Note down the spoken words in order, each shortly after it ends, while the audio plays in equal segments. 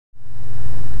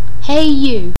Hey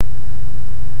you!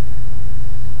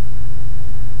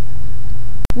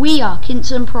 We are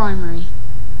Kinson Primary.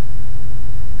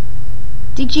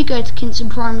 Did you go to Kinson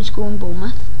Primary School in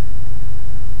Bournemouth?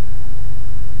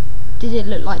 Did it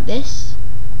look like this?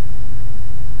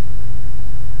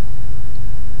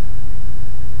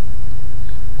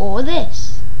 Or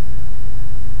this?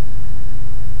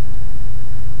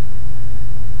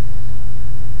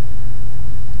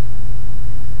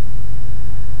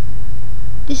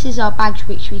 This is our badge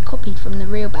which we copied from the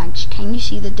real badge. Can you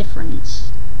see the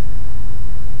difference?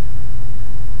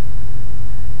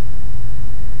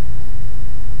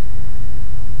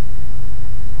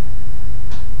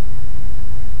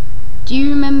 Do you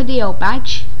remember the old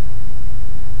badge?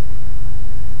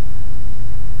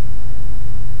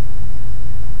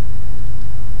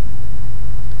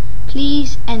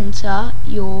 Please enter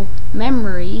your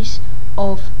memories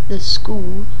of the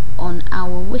school on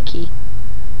our wiki.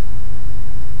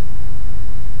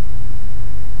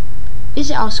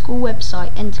 Visit our school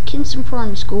website, enter Kinson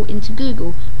Primary School into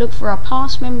Google, look for our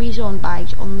past memories on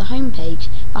badge on the home page.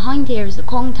 Behind here is the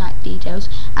contact details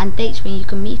and dates when you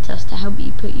can meet us to help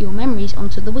you put your memories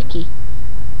onto the wiki.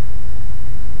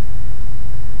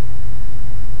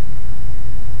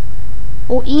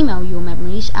 Or email your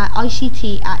memories at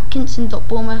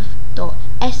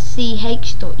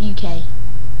ict@kinson.bournemouth.sch.uk.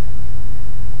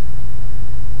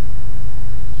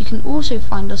 You can also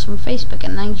find us on Facebook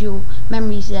and add your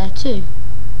memories there too.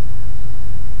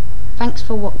 Thanks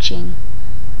for watching.